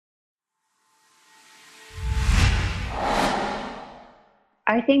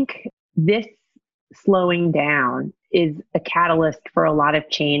I think this slowing down is a catalyst for a lot of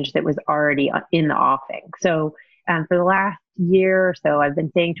change that was already in the offing. So for the last year or so, I've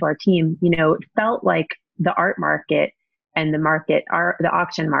been saying to our team, it felt like the art market and the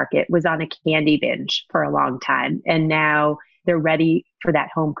auction market was on a candy binge for a long time. And now they're ready for that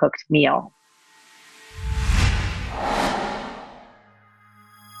home cooked meal.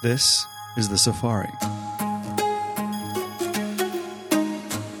 This is The Safari.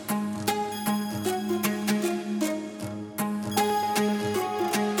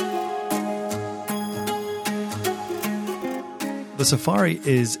 The Safari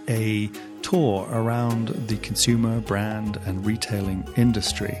is a tour around the consumer, brand, and retailing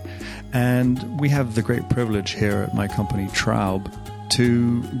industry. And we have the great privilege here at my company, Traub,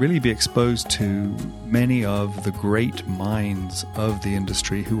 to really be exposed to many of the great minds of the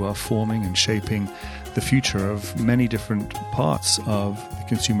industry who are forming and shaping the future of many different parts of the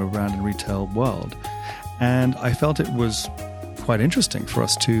consumer, brand, and retail world. And I felt it was quite interesting for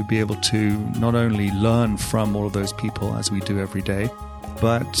us to be able to not only learn from all of those people as we do every day,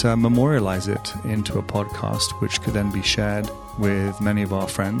 but memorialize it into a podcast, which could then be shared with many of our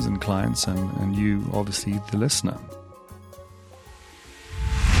friends and clients and you, obviously, the listener.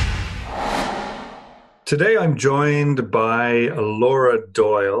 Today, I'm joined by Laura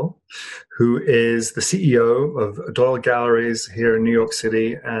Doyle, who is the CEO of Doyle Galleries here in New York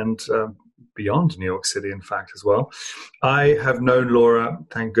City and beyond New York City, in fact, as well. I have known Laura,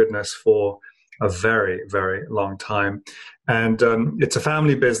 thank goodness, for a very, very long time. And it's a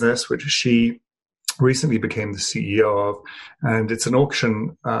family business, which she recently became the CEO of. And it's an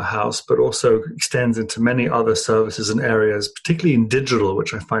auction house, but also extends into many other services and areas, particularly in digital,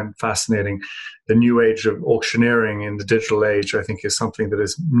 which I find fascinating. The new age of auctioneering in the digital age, I think, is something that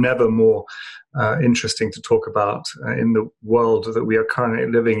is never more interesting to talk about in the world that we are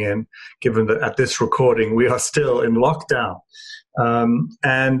currently living in, given that at this recording, we are still in lockdown.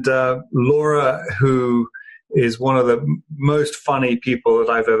 And Laura, who is one of the most funny people that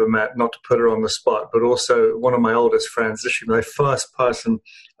I've ever met, not to put her on the spot, but also one of my oldest friends. Actually, my first person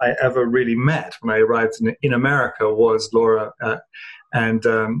I ever really met when I arrived in America was Laura. And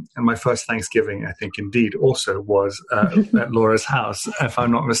my first Thanksgiving, I think, indeed, also was at Laura's house, if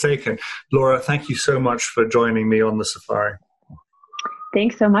I'm not mistaken. Laura, thank you so much for joining me on the Safari.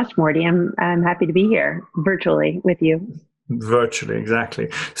 Thanks so much, Morty. I'm happy to be here virtually with you. Virtually, exactly.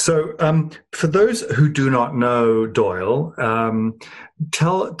 So for those who do not know Doyle,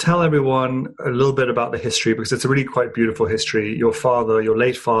 tell everyone a little bit about the history, because it's a really quite beautiful history. Your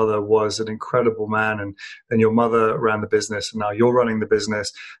late father, was an incredible man, and your mother ran the business, and now you're running the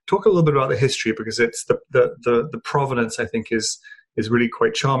business. Talk a little bit about the history, because it's the provenance, I think, is really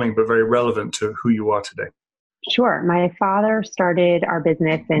quite charming, but very relevant to who you are today. Sure. My father started our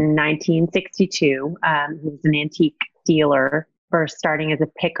business in 1962. He was an antique dealer, first starting as a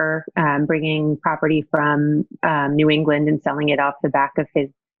picker, bringing property from New England and selling it off the back of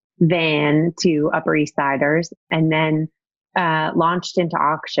his van to Upper East Siders, and then launched into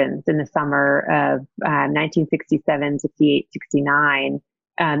auctions in the summer of 1967, 68, 69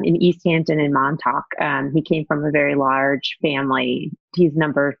 in East Hampton and Montauk. He came from a very large family. He's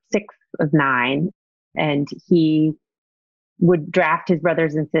number 6 of 9, and he would draft his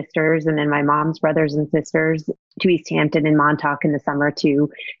brothers and sisters, and then my mom's brothers and sisters, to East Hampton and Montauk in the summer to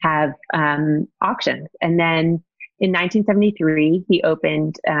have auctions. And then in 1973, he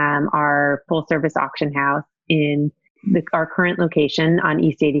opened our full-service auction house in our current location on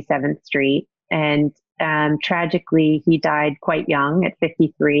East 87th Street. And tragically, he died quite young at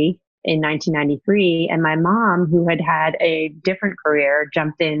 53 in 1993. And my mom, who had a different career,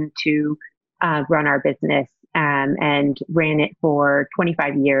 jumped in to run our business and ran it for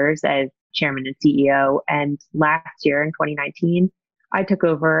 25 years as chairman and CEO. And last year in 2019, I took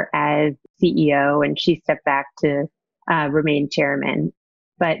over as CEO and she stepped back to remain chairman.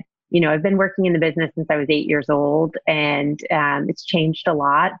 But, I've been working in the business since I was 8 years old, and it's changed a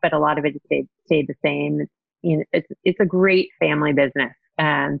lot, but a lot of it stayed the same. It's a great family business.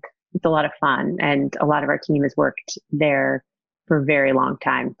 It's a lot of fun, and a lot of our team has worked there for a very long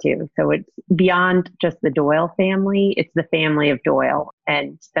time too. So it's beyond just the Doyle family. It's the family of Doyle.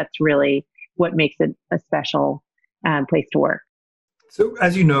 And that's really what makes it a special place to work. So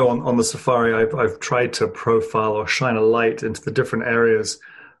as you know, on the Safari, I've tried to profile or shine a light into the different areas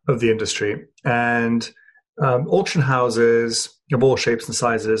of the industry. And auction houses of all shapes and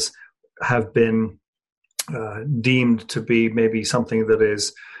sizes have been deemed to be maybe something that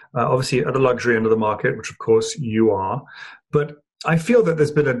is obviously at the luxury end of the market, which of course you are. But I feel that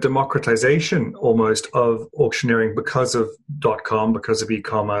there's been a democratization almost of auctioneering because of .com, because of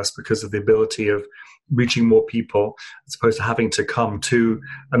e-commerce, because of the ability of reaching more people as opposed to having to come to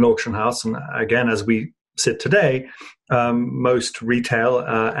an auction house. And again, as we sit today, most retail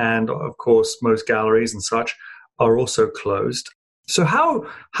and of course most galleries and such are also closed. So how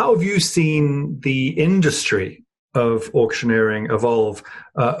have you seen the industry of auctioneering evolve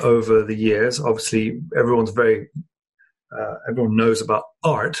over the years? Obviously, everyone knows about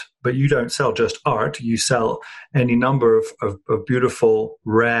art, but you don't sell just art. You sell any number of beautiful,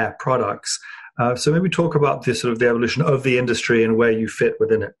 rare products. So maybe talk about this sort of the evolution of the industry and where you fit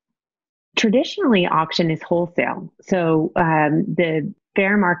within it. Traditionally, auction is wholesale. So the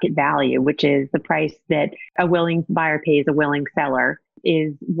fair market value, which is the price that a willing buyer pays a willing seller,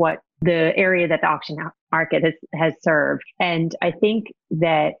 is what the area that the auction market has served. And I think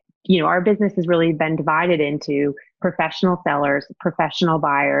that, our business has really been divided into professional sellers, professional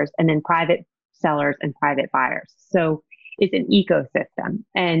buyers, and then private sellers and private buyers. So it's an ecosystem.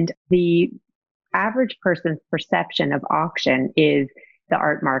 And the average person's perception of auction is the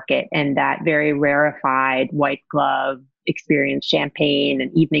art market and that very rarefied white glove experience, champagne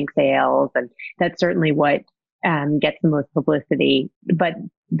and evening sales. And that's certainly what gets the most publicity. But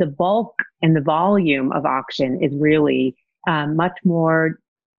the bulk and the volume of auction is really much more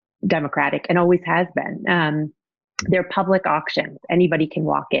democratic and always has been. They're public auctions. Anybody can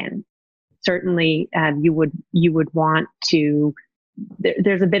walk in. Certainly, you would want to.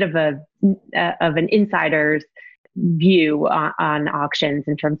 There's a bit of an insider's view on auctions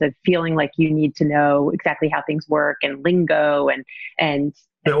in terms of feeling like you need to know exactly how things work and lingo and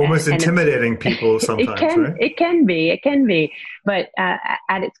they're almost intimidating people sometimes. It can be, but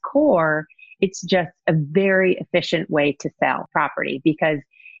at its core, it's just a very efficient way to sell property because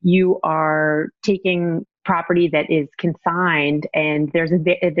you are taking property that is consigned and there's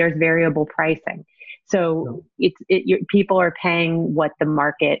variable pricing. So people are paying what the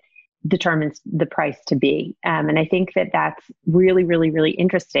market determines the price to be. And I think that that's really, really, really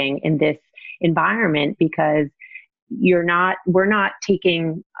interesting in this environment because we're not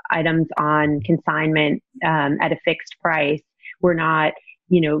taking items on consignment at a fixed price. We're not,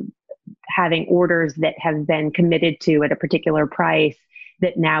 having orders that have been committed to at a particular price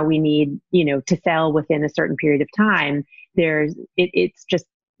that now we need, to sell within a certain period of time. It's just,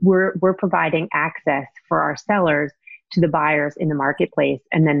 we're providing access for our sellers to the buyers in the marketplace,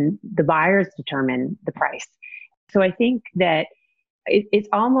 and then the buyers determine the price. So I think that it's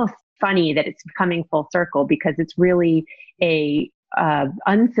almost funny that it's coming full circle because it's really a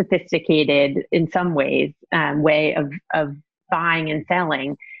unsophisticated, in some ways, way of buying and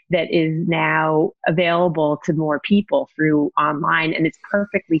selling that is now available to more people through online, and it's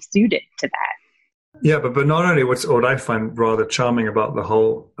perfectly suited to that. Yeah, but not only what I find rather charming about the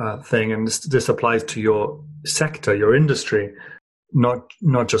whole thing, and this applies to your sector, your industry, not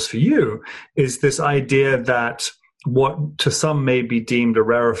just for you, is this idea that what to some may be deemed a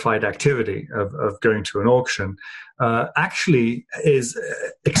rarefied activity of going to an auction actually is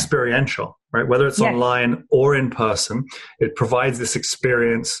experiential, right? Whether it's online or in person, it provides this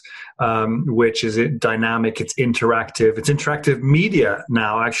experience which is dynamic, it's interactive media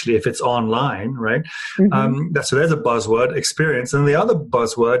now, actually, if it's online, right? Mm-hmm. So there's a buzzword, experience. And the other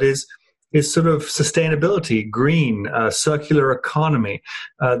buzzword is sort of sustainability, green, circular economy,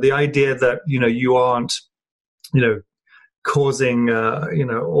 the idea that, you aren't, causing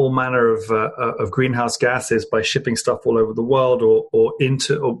all manner of greenhouse gases by shipping stuff all over the world or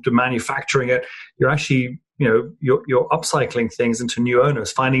manufacturing it. You're actually you're upcycling things into new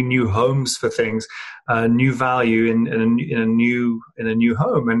owners, finding new homes for things, new value in a new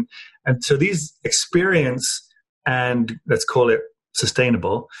home, and so these experience and let's call it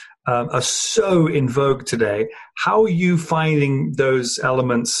sustainable are so in vogue today. How are you finding those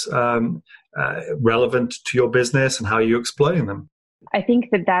elements relevant to your business, and how are you exploiting them? I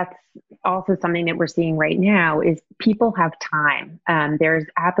think that that's also something that we're seeing right now is people have time. There's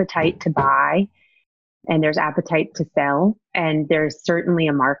appetite to buy and there's appetite to sell, and there's certainly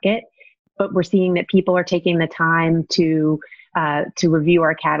a market, but we're seeing that people are taking the time to review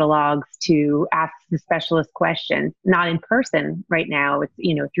our catalogs, to ask the specialist questions, not in person right now. It's,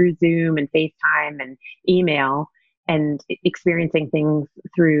 through Zoom and FaceTime and email, and experiencing things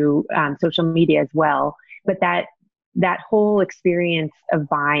through social media as well. But that whole experience of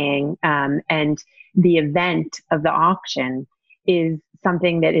buying and the event of the auction is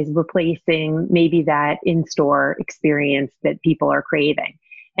something that is replacing maybe that in-store experience that people are craving.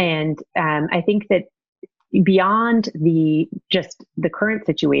 And I think that beyond the current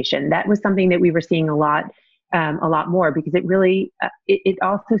situation, that was something that we were seeing a lot a lot more, because it really, it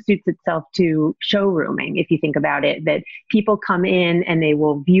also suits itself to showrooming. If you think about it, that people come in and they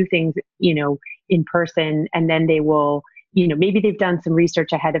will view things, in person, and then they will, maybe they've done some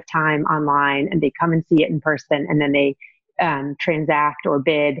research ahead of time online and they come and see it in person, and then they transact or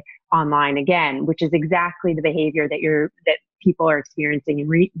bid online again, which is exactly the behavior that people are experiencing in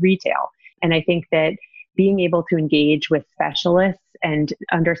retail. And I think that being able to engage with specialists and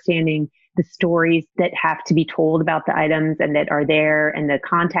understanding the stories that have to be told about the items and that are there, and the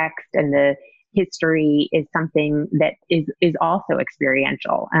context and the history, is something that is also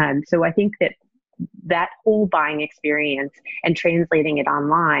experiential. So I think that whole buying experience and translating it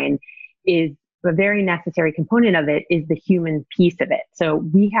online is a very necessary component of it, is the human piece of it. So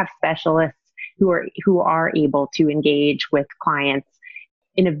we have specialists who are able to engage with clients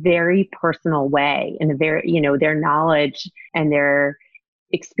in a very personal way, in a very, their knowledge and their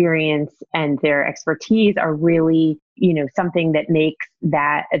experience and their expertise are really, something that makes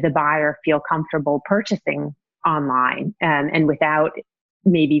the buyer feel comfortable purchasing online, and without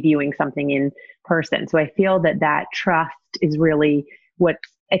maybe viewing something in person. So I feel that trust is really what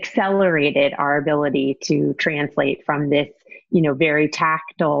accelerated our ability to translate from this, very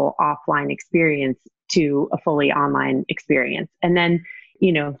tactile offline experience to a fully online experience. And then,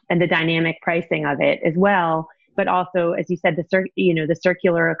 and the dynamic pricing of it as well. But also, as you said, the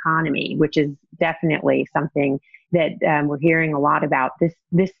circular economy, which is definitely something that we're hearing a lot about.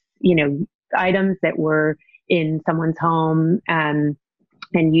 This, items that were in someone's home and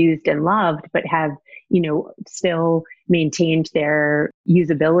used and loved, but have, still maintained their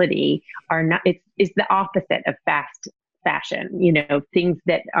usability, are not. It's the opposite of fast fashion. Things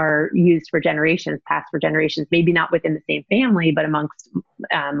that are used for generations, passed for generations, maybe not within the same family, but amongst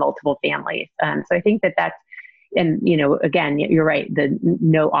multiple families. So I think that's. And, again, you're right, the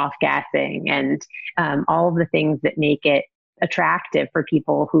no off gassing and all of the things that make it attractive for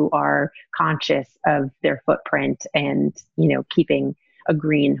people who are conscious of their footprint and, keeping a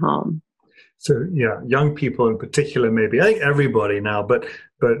green home. So, yeah, young people in particular, maybe, I think everybody now, but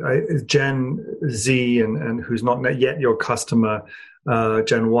Gen Z and who's not yet your customer,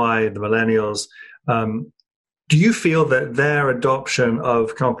 Gen Y, the millennials, do you feel that their adoption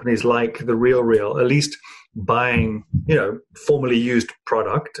of companies like The RealReal, at least buying, formally used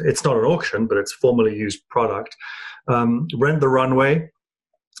product, it's not an auction, but it's formally used product, Rent the Runway,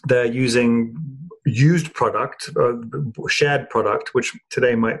 they're using used product, shared product, which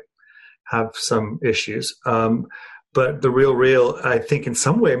today might have some issues. But The RealReal, I think in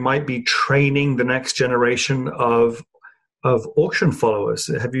some way might be training the next generation of auction followers.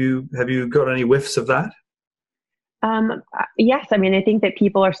 Have you got any whiffs of that? Yes. I mean, I think that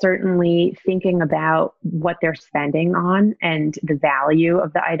people are certainly thinking about what they're spending on and the value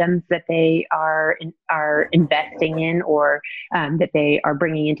of the items that they are investing in, or that they are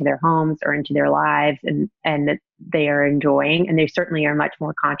bringing into their homes or into their lives, and that they are enjoying. And they certainly are much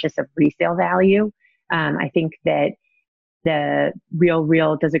more conscious of resale value. I think that the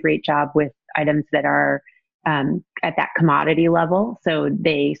RealReal does a great job with items that are at that commodity level. So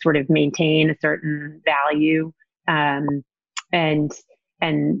they sort of maintain a certain value. And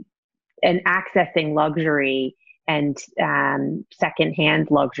accessing luxury and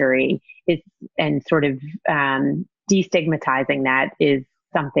secondhand luxury and sort of destigmatizing that is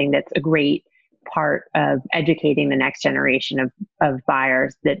something that's a great part of educating the next generation of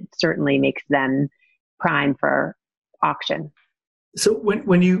buyers, that certainly makes them prime for auction. So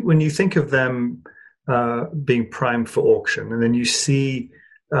when you think of them being primed for auction, and then you see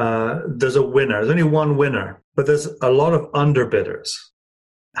there's a winner, there's only one winner, but there's a lot of underbidders.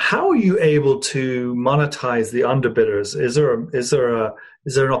 How are you able to monetize the underbidders? Is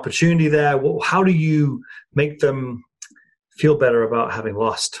there an opportunity there? How do you make them feel better about having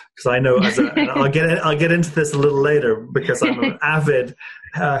lost? Because I know, I'll get into this a little later, because I'm an avid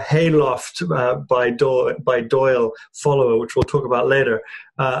Hayloft by Doyle follower, which we'll talk about later.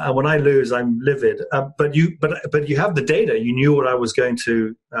 And when I lose, I'm livid. But you have the data. You knew what I was going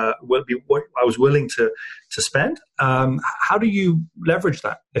to, what I was willing to spend. How do you leverage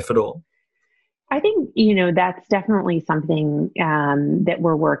that, if at all? I think, that's definitely something that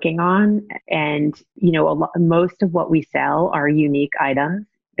we're working on. And, most of what we sell are unique items.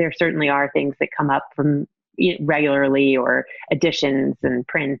 There certainly are things that come up from regularly, or additions and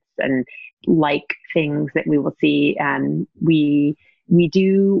prints and like things that we will see. We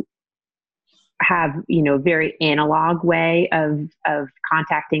do have, very analog way of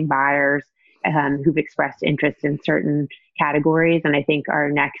contacting buyers who've expressed interest in certain categories. And I think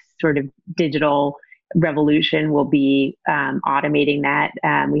our next sort of digital revolution will be automating that.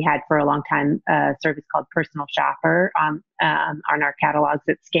 We had for a long time a service called Personal Shopper on our catalogs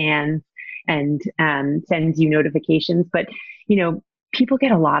that scans and sends you notifications. But, people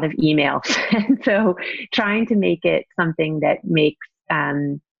get a lot of emails. And so trying to make it something that makes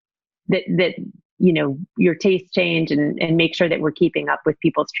that your taste change and make sure that we're keeping up with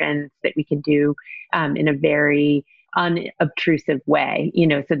people's trends that we can do in a very unobtrusive way,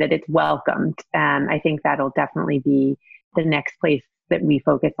 so that it's welcomed. I think that'll definitely be the next place that we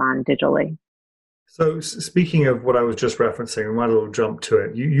focus on digitally. So speaking of what I was just referencing, we might as well jump to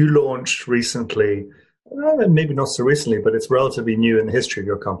it. You launched recently, maybe not so recently, but it's relatively new in the history of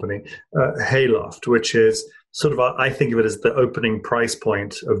your company, Hayloft, which is sort of, I think of it as the opening price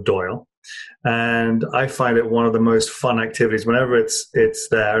point of Doyle. And I find it one of the most fun activities whenever it's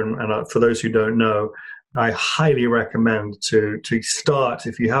there. And for those who don't know, I highly recommend to start,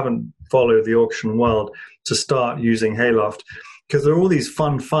 if you haven't followed the auction world, to start using Hayloft, because there are all these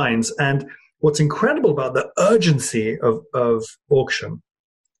fun finds. And what's incredible about the urgency of auction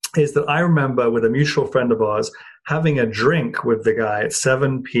is that I remember with a mutual friend of ours having a drink with the guy at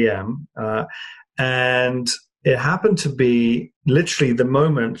 7 p.m. And it happened to be literally the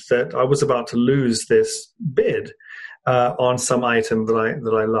moment that I was about to lose this bid on some item that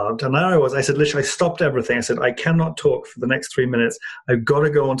I loved. And I said, literally, I stopped everything. I said, I cannot talk for the next 3 minutes. I've got to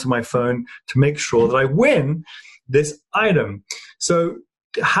go onto my phone to make sure that I win this item. So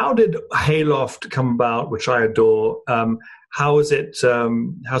how did Hayloft come about, which I adore? How's it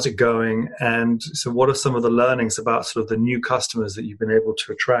going? And so what are some of the learnings about sort of the new customers that you've been able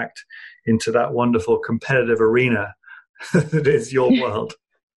to attract into that wonderful competitive arena that is your world?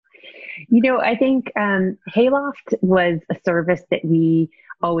 I think Hayloft was a service that we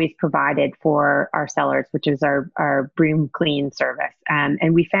always provided for our sellers, which is our broom clean service.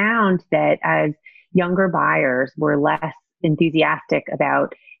 And we found that as younger buyers were less enthusiastic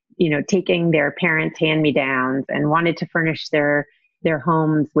about, taking their parents' hand-me-downs and wanted to furnish their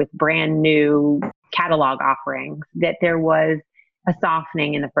homes with brand new catalog offerings, that there was a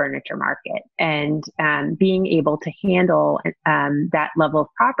softening in the furniture market, and being able to handle that level of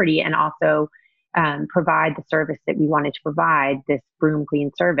property and also provide the service that we wanted to provide, this broom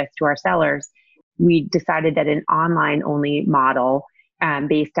clean service to our sellers. We decided that an online only model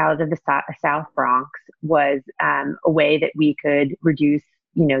based out of the South Bronx was a way that we could reduce,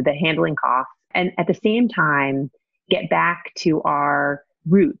 the handling costs, and at the same time get back to our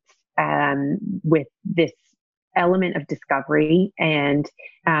roots with this element of discovery and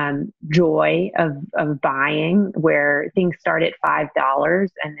joy of buying, where things start at $5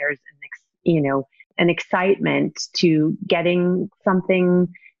 and there's an excitement to getting something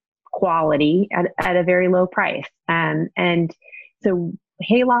quality at a very low price. And so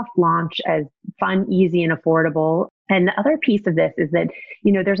Hayloft launched as fun, easy, and affordable. And the other piece of this is that,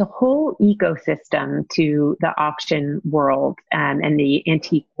 there's a whole ecosystem to the auction world and the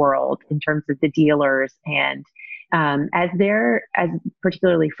antique world in terms of the dealers. And as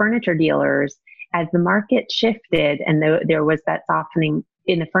particularly furniture dealers, as the market shifted and there was that softening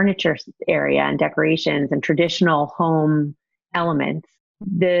in the furniture area and decorations and traditional home elements,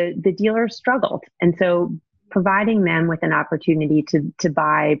 the dealers struggled. And so providing them with an opportunity to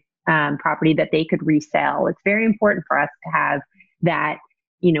buy property that they could resell. It's very important for us to have that,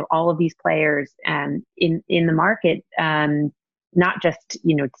 all of these players in the market, not just,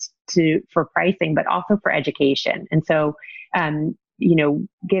 for pricing, but also for education. And so,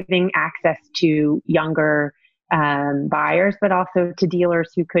 giving access to younger buyers, but also to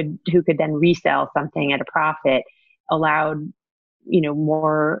dealers who could then resell something at a profit, allowed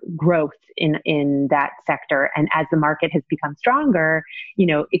more growth in that sector. And as the market has become stronger,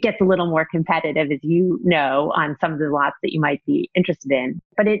 it gets a little more competitive, as on some of the lots that you might be interested in.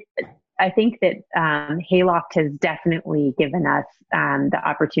 But I think that Hayloft has definitely given us the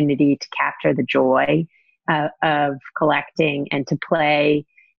opportunity to capture the joy of collecting and to play,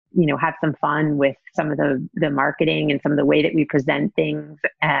 have some fun with some of the marketing and some of the way that we present things.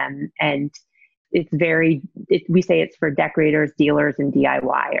 And we say it's for decorators, dealers, and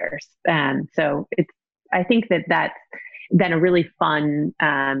DIYers. So I think that's been a really fun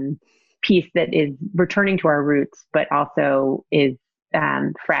piece that is returning to our roots, but also is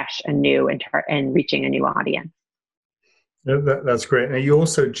fresh and new and reaching a new audience. That's great. Now, you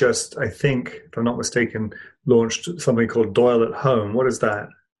also just, I think, if I'm not mistaken, launched something called Doyle at Home. What is that?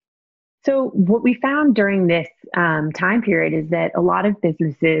 So what we found during this time period is that a lot of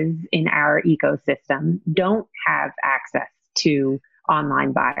businesses in our ecosystem don't have access to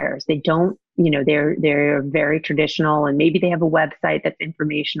online buyers. They don't, they're very traditional, and maybe they have a website that's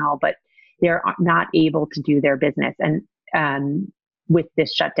informational, but they're not able to do their business. And with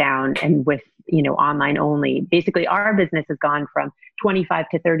this shutdown and with, online only, basically our business has gone from 25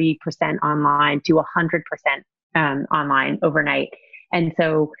 to 30% online to 100% online overnight. And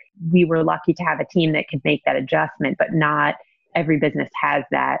so we were lucky to have a team that could make that adjustment, but not every business has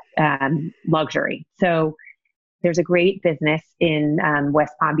that luxury. So there's a great business in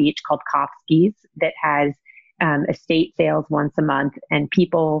West Palm Beach called Kofsky's that has estate sales once a month, and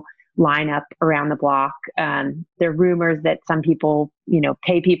people line up around the block. There are rumors that some people,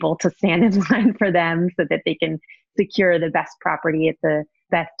 pay people to stand in line for them so that they can secure the best property at the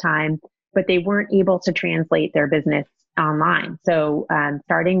best time, but they weren't able to translate their business online. So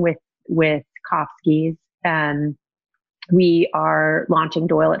starting with Kofsky's, we are launching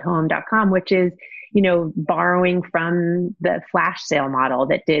doyleathome.com, which is, borrowing from the flash sale model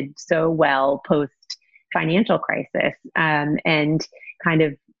that did so well post financial crisis, and kind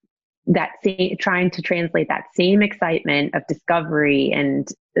of trying to translate that same excitement of discovery and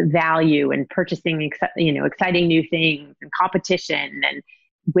value and purchasing, exciting new things and competition and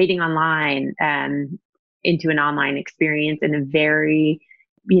waiting online, into an online experience in a very,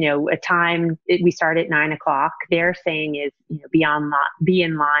 a time. We start at 9:00. Their saying is, be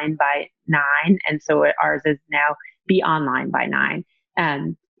in line by 9. And so ours is now be online by 9.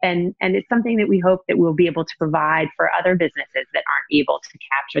 And it's something that we hope that we'll be able to provide for other businesses that aren't able to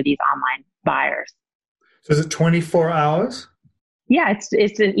capture these online buyers. So is it 24 hours? Yeah,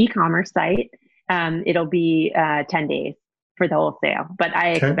 it's an e-commerce site. It'll be 10 days for the whole sale, but I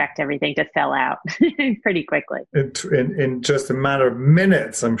expect everything to sell out pretty quickly. In just a matter of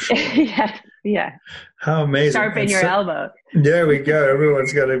minutes, I'm sure. Yeah. How amazing. Sharpen your elbow. There we go.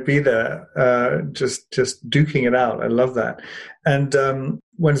 Everyone's going to be there, just duking it out. I love that. And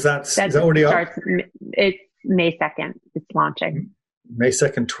when's that? Is that already up? It's May 2nd. It's launching. May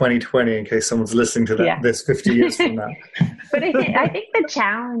 2nd, 2020, in case someone's listening to that this 50 years from now. But I think the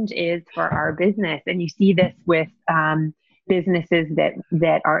challenge is for our business, and you see this with businesses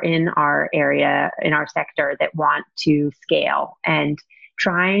that are in our area, in our sector, that want to scale, and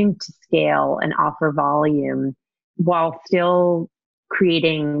trying to scale and offer volume while still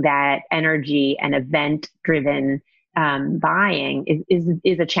creating that energy and event driven buying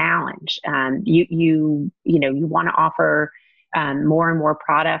is a challenge. You want to offer more and more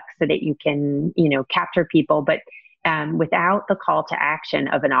products so that you can, capture people, but without the call to action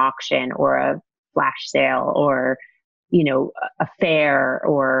of an auction or a flash sale or, a fair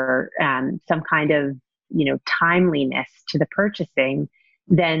or some kind of, timeliness to the purchasing,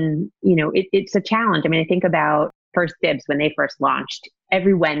 then, it's a challenge. I mean, I think about First Dibs when they first launched.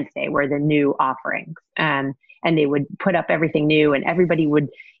 Every Wednesday were the new offerings. And they would put up everything new, and everybody would,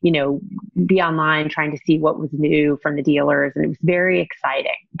 be online trying to see what was new from the dealers. And it was very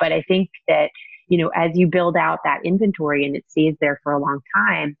exciting. But I think that, as you build out that inventory and it stays there for a long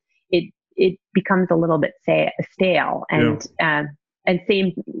time, it becomes a little bit stale. And, and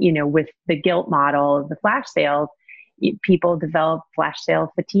same, with the gilt model of the flash sales, people develop flash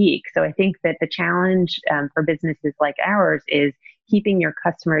sale fatigue. So I think that the challenge for businesses like ours is keeping your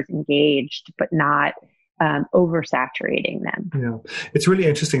customers engaged, but not oversaturating them. Yeah. It's really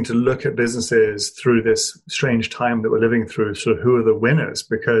interesting to look at businesses through this strange time that we're living through, sort of who are the winners,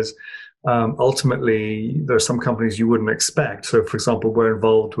 because ultimately there are some companies you wouldn't expect. So for example, we're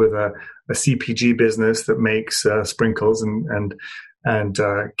involved with a CPG business that makes sprinkles and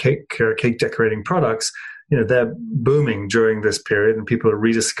cake decorating products. They're booming during this period, and people are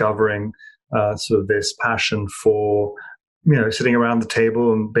rediscovering sort of this passion for sitting around the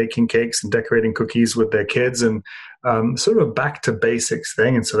table and baking cakes and decorating cookies with their kids, and sort of a back to basics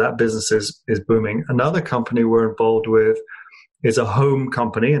thing. And so that business is booming. Another company we're involved with is a home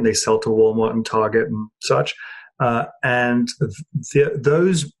company, and they sell to Walmart and Target and such. And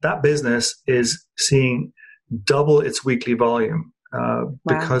that business is seeing double its weekly volume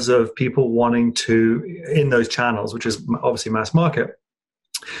because of people wanting to, in those channels, which is obviously mass market,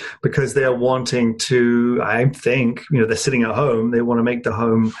 because they're wanting to, I think, they're sitting at home. They want to make the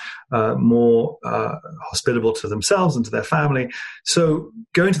home more hospitable to themselves and to their family. So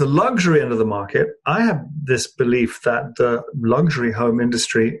going to the luxury end of the market, I have this belief that the luxury home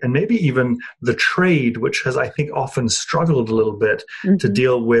industry, and maybe even the trade, which has, I think, often struggled a little bit to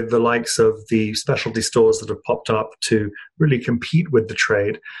deal with the likes of the specialty stores that have popped up to really compete with the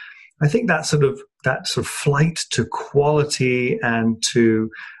trade. I think that sort of flight to quality and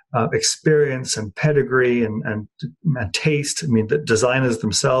to experience and pedigree and taste. I mean, the designers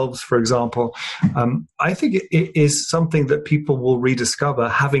themselves, for example, I think it is something that people will rediscover,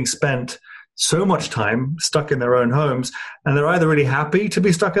 having spent so much time stuck in their own homes, and they're either really happy to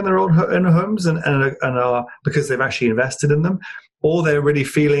be stuck in their own homes and are because they've actually invested in them, or they're really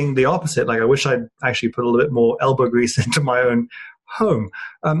feeling the opposite. Like, I wish I'd actually put a little bit more elbow grease into my own home.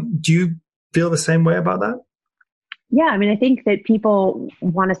 Do you feel the same way about that? Yeah, I mean, I think that people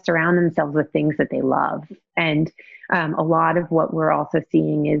want to surround themselves with things that they love. And a lot of what we're also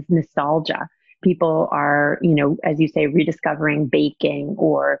seeing is nostalgia. People are, as you say, rediscovering baking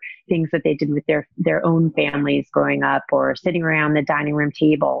or things that they did with their own families growing up, or sitting around the dining room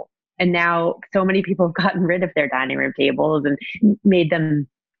table. And now so many people have gotten rid of their dining room tables and made them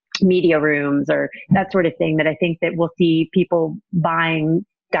media rooms or that sort of thing, that I think that we'll see people buying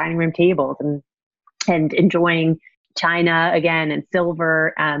dining room tables and enjoying china again and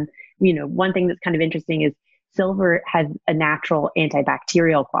silver. One thing that's kind of interesting is silver has a natural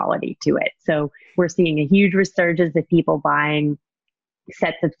antibacterial quality to it. So we're seeing a huge resurgence of people buying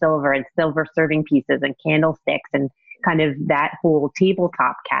sets of silver and silver serving pieces and candlesticks and kind of that whole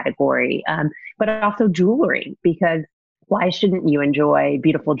tabletop category. But also jewelry, because why shouldn't you enjoy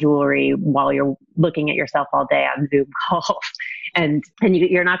beautiful jewelry while you're looking at yourself all day on Zoom calls? And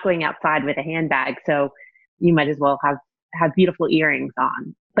you're not going outside with a handbag. So you might as well have beautiful earrings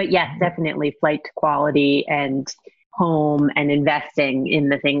on. But yes, definitely flight to quality and home and investing in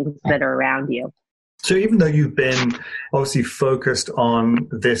the things that are around you. So even though you've been obviously focused on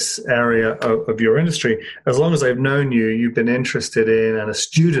this area of your industry, as long as I've known you, you've been interested in and a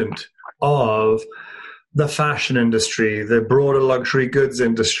student of the fashion industry, the broader luxury goods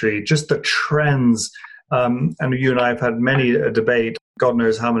industry, just the trends. And you and I have had many a debate, God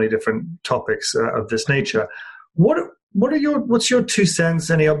knows how many different topics of this nature. What's your 2 cents,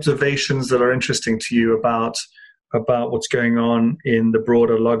 any observations that are interesting to you about what's going on in the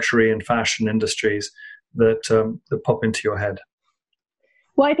broader luxury and fashion industries that pop into your head?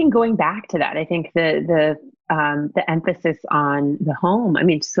 Well, I think going back to that, I think the emphasis on the home. I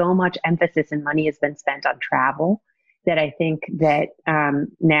mean, so much emphasis and money has been spent on travel that I think that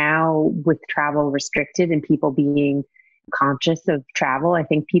now with travel restricted and people being conscious of travel, I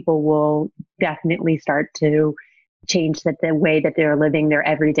think people will definitely start to change the way that they're living their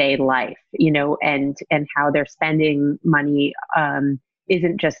everyday life, and how they're spending money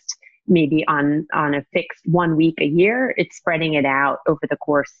isn't just maybe on a fixed 1 week a year. It's spreading it out over the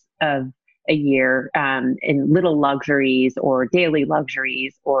course of a year in little luxuries or daily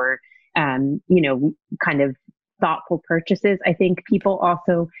luxuries or, kind of thoughtful purchases. I think people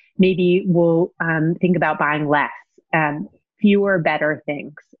also maybe will think about buying less, fewer, better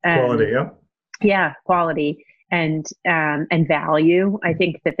things. Quality, yeah. Yeah, quality. And value. I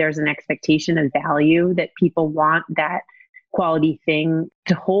think that there's an expectation of value, that people want that quality thing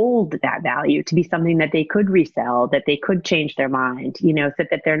to hold that value, to be something that they could resell, that they could change their mind, so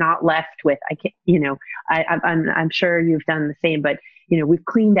that they're not left with, I'm sure you've done the same, but, we've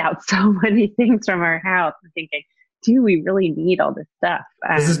cleaned out so many things from our house and thinking, do we really need all this stuff?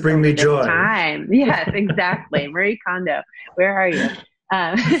 Does this bring me joy? Time. Yes, exactly. Marie Kondo, where are you?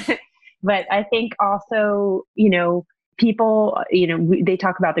 But I think also, people, they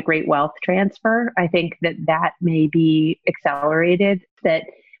talk about the great wealth transfer. I think that may be accelerated, that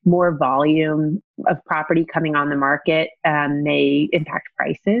more volume of property coming on the market may impact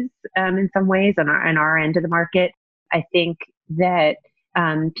prices in some ways on our end of the market. I think that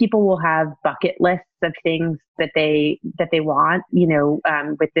people will have bucket lists of things that they want,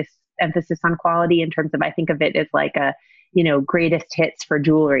 with this emphasis on quality in terms of, I think of it as like a, greatest hits for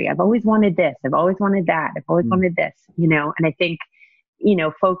jewelry. I've always wanted this. I've always wanted that. I've always wanted this, and I think,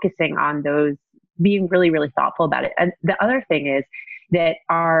 focusing on those, being really, really thoughtful about it. And the other thing is that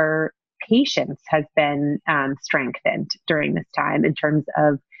our patience has been strengthened during this time in terms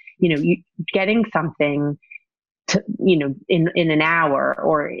of, you getting something to, in an hour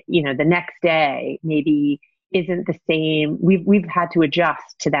or, the next day maybe isn't the same. We've had to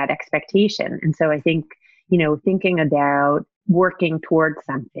adjust to that expectation. And so I think, thinking about working towards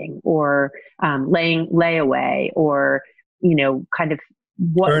something or layaway or, kind of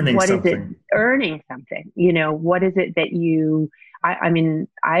what is it? Earning something, what is it that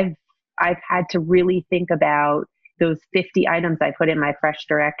I've had to really think about those 50 items I put in my Fresh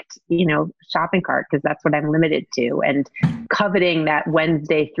Direct, shopping cart, because that's what I'm limited to, and coveting that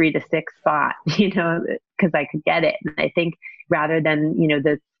Wednesday 3 to 6 spot, because I could get it. And I think rather than,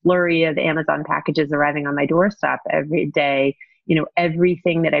 the flurry of Amazon packages arriving on my doorstep every day,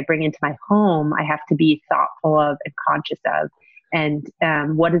 everything that I bring into my home, I have to be thoughtful of and conscious of. And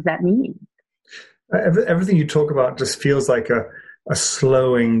what does that mean? Everything you talk about just feels like a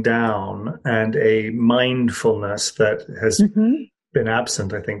slowing down and a mindfulness that has been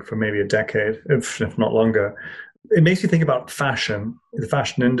absent, I think, for maybe a decade, if not longer. It makes me think about fashion, the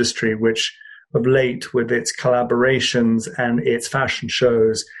fashion industry, which of late, with its collaborations and its fashion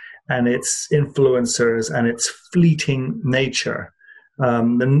shows and its influencers and its fleeting nature.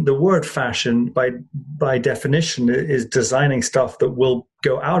 The word fashion, by definition, is designing stuff that will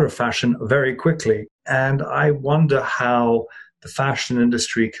go out of fashion very quickly. And I wonder how the fashion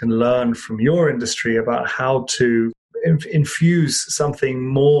industry can learn from your industry about how to infuse something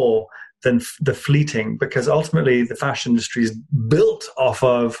more than the fleeting, because ultimately the fashion industry is built off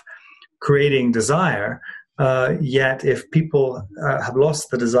of creating desire. Yet if people have lost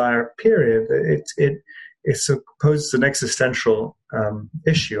the desire, period, it poses an existential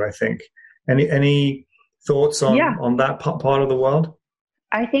issue, I think. Any thoughts on that part of the world?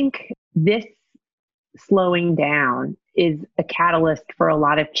 I think this slowing down is a catalyst for a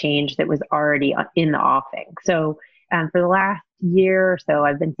lot of change that was already in the offing. So for the last year or so,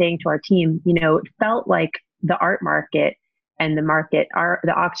 I've been saying to our team, it felt like the art market and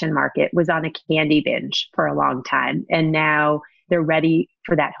the auction market was on a candy binge for a long time. And now they're ready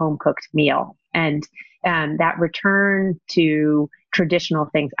for that home cooked meal. And that return to traditional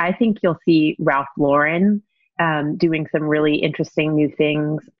things. I think you'll see Ralph Lauren doing some really interesting new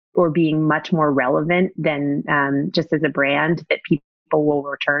things, or being much more relevant than just as a brand that people will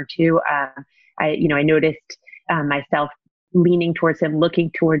return to. I noticed myself leaning towards him,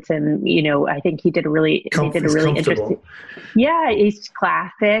 looking towards him. I think he did a really interesting. Yeah, it's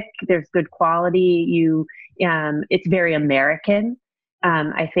classic. There's good quality. It's very American.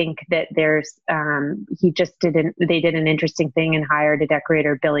 I think that they did an interesting thing and hired a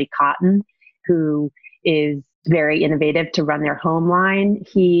decorator, Billy Cotton, who is very innovative to run their home line.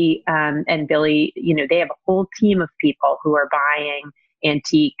 He and Billy, they have a whole team of people who are buying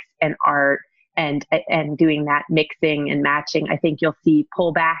antiques and art and doing that mixing and matching. I think you'll see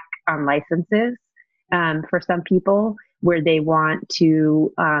pullback on licenses for some people, where they want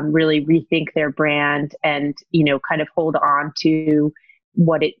to really rethink their brand and kind of hold on to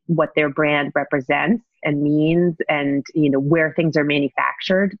what their brand represents and means, and where things are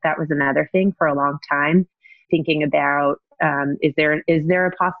manufactured. That was another thing for a long time, thinking about is there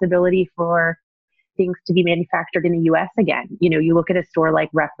a possibility for things to be manufactured in the U.S. again? You look at a store like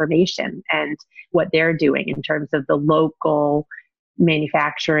Reformation and what they're doing in terms of the local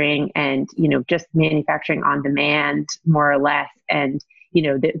manufacturing and just manufacturing on demand, more or less, and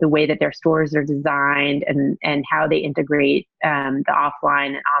the way that their stores are designed and how they integrate the offline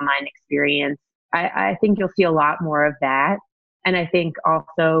and online experience. I think you'll see a lot more of that. And I think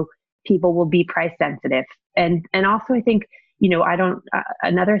also people will be price sensitive. And also I think,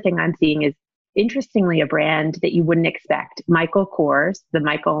 another thing I'm seeing is, interestingly, a brand that you wouldn't expect, Michael Kors, the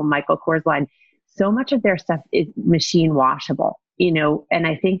Michael Kors line. So much of their stuff is machine washable, and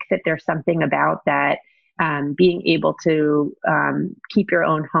I think that there's something about that. Being able to keep your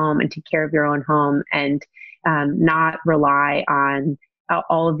own home and take care of your own home, and not rely on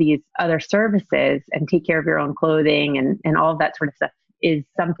all of these other services, and take care of your own clothing and all of that sort of stuff, is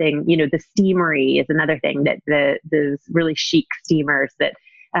something. The steamery is another thing, that those really chic steamers that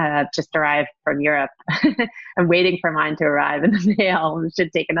just arrived from Europe. I'm waiting for mine to arrive in the mail. It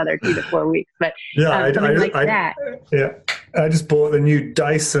should take another 2 to 4 weeks, but something like that. Yeah. I just bought the new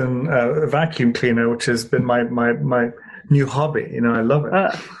Dyson vacuum cleaner, which has been my new hobby. I love it.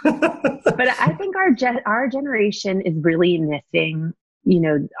 But I think our generation is really missing,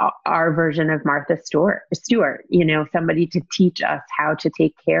 our version of Martha Stewart, somebody to teach us how to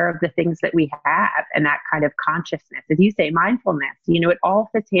take care of the things that we have, and that kind of consciousness, as you say, mindfulness. It all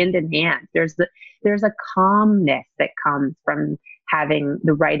fits hand in hand. There's a calmness that comes from having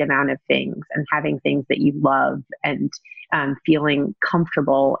the right amount of things, and having things that you love, and feeling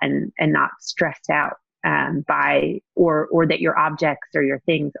comfortable and not stressed out by or that your objects or your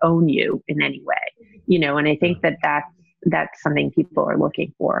things own you in any way. And I think that's something people are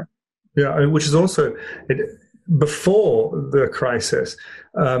looking for. Yeah, which is also before the crisis,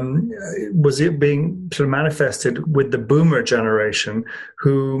 was it being sort of manifested with the boomer generation,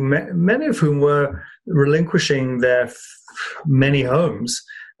 who many of whom were relinquishing their many homes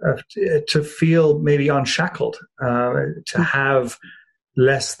to feel maybe unshackled, to have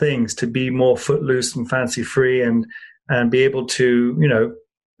less things, to be more footloose and fancy free, and be able to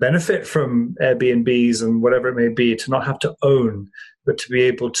benefit from Airbnbs and whatever it may be, to not have to own, but to be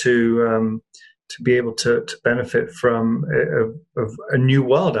able to benefit from a new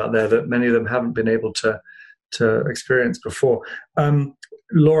world out there that many of them haven't been able to experience before.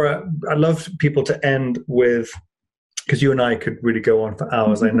 Laura, I'd love people to end with because you and I could really go on for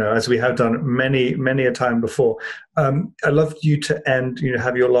hours, I know, as we have done many, many a time before. I'd love you to end,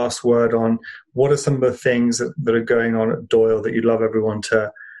 have your last word on what are some of the things that are going on at Doyle that you'd love everyone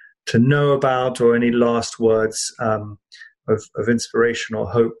to know about, or any last words of inspiration or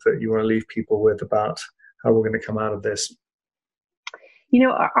hope that you want to leave people with about how we're going to come out of this.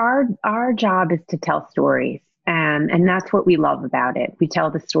 Our job is to tell stories, and that's what we love about it. We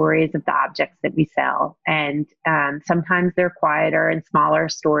tell the stories of the objects that we sell, and sometimes they're quieter and smaller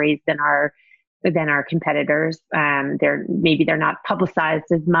stories than our competitors. They're not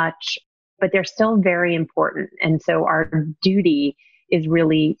publicized as much, but they're still very important. And so our duty is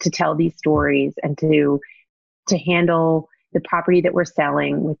really to tell these stories and to handle the property that we're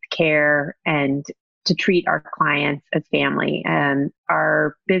selling with care and to treat our clients as family.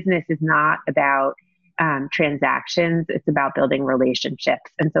 Our business is not about transactions. It's about building relationships.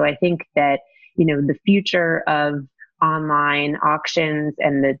 And so I think that, the future of online auctions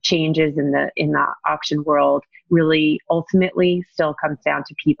and the changes in the auction world really ultimately still comes down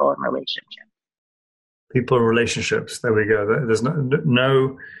to people and relationships. People and relationships. There we go. There's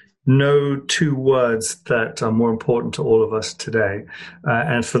no two words that are more important to all of us today.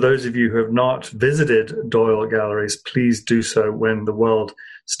 And for those of you who have not visited Doyle Galleries, please do so when the world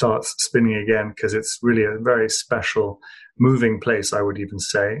starts spinning again, because it's really a very special, moving place, I would even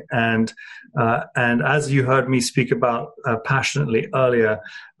say. And as you heard me speak about passionately earlier,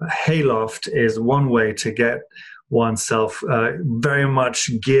 Hayloft is one way to get oneself very much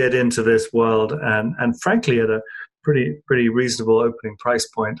geared into this world, and frankly at a pretty reasonable opening price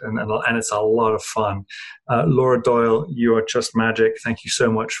point, and it's a lot of fun. Laura Doyle, you are just magic. Thank you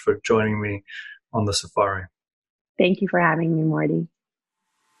so much for joining me on the safari. Thank you for having me, Morty.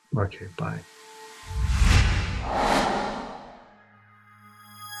 Okay, bye.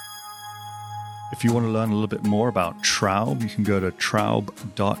 If you want to learn a little bit more about Traub, you can go to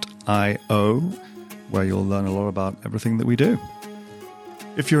traub.io, where you'll learn a lot about everything that we do.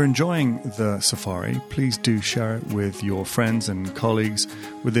 If you're enjoying the safari, please do share it with your friends and colleagues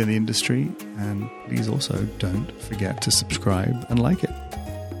within the industry. And please also don't forget to subscribe and like it.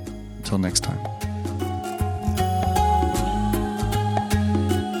 Until next time.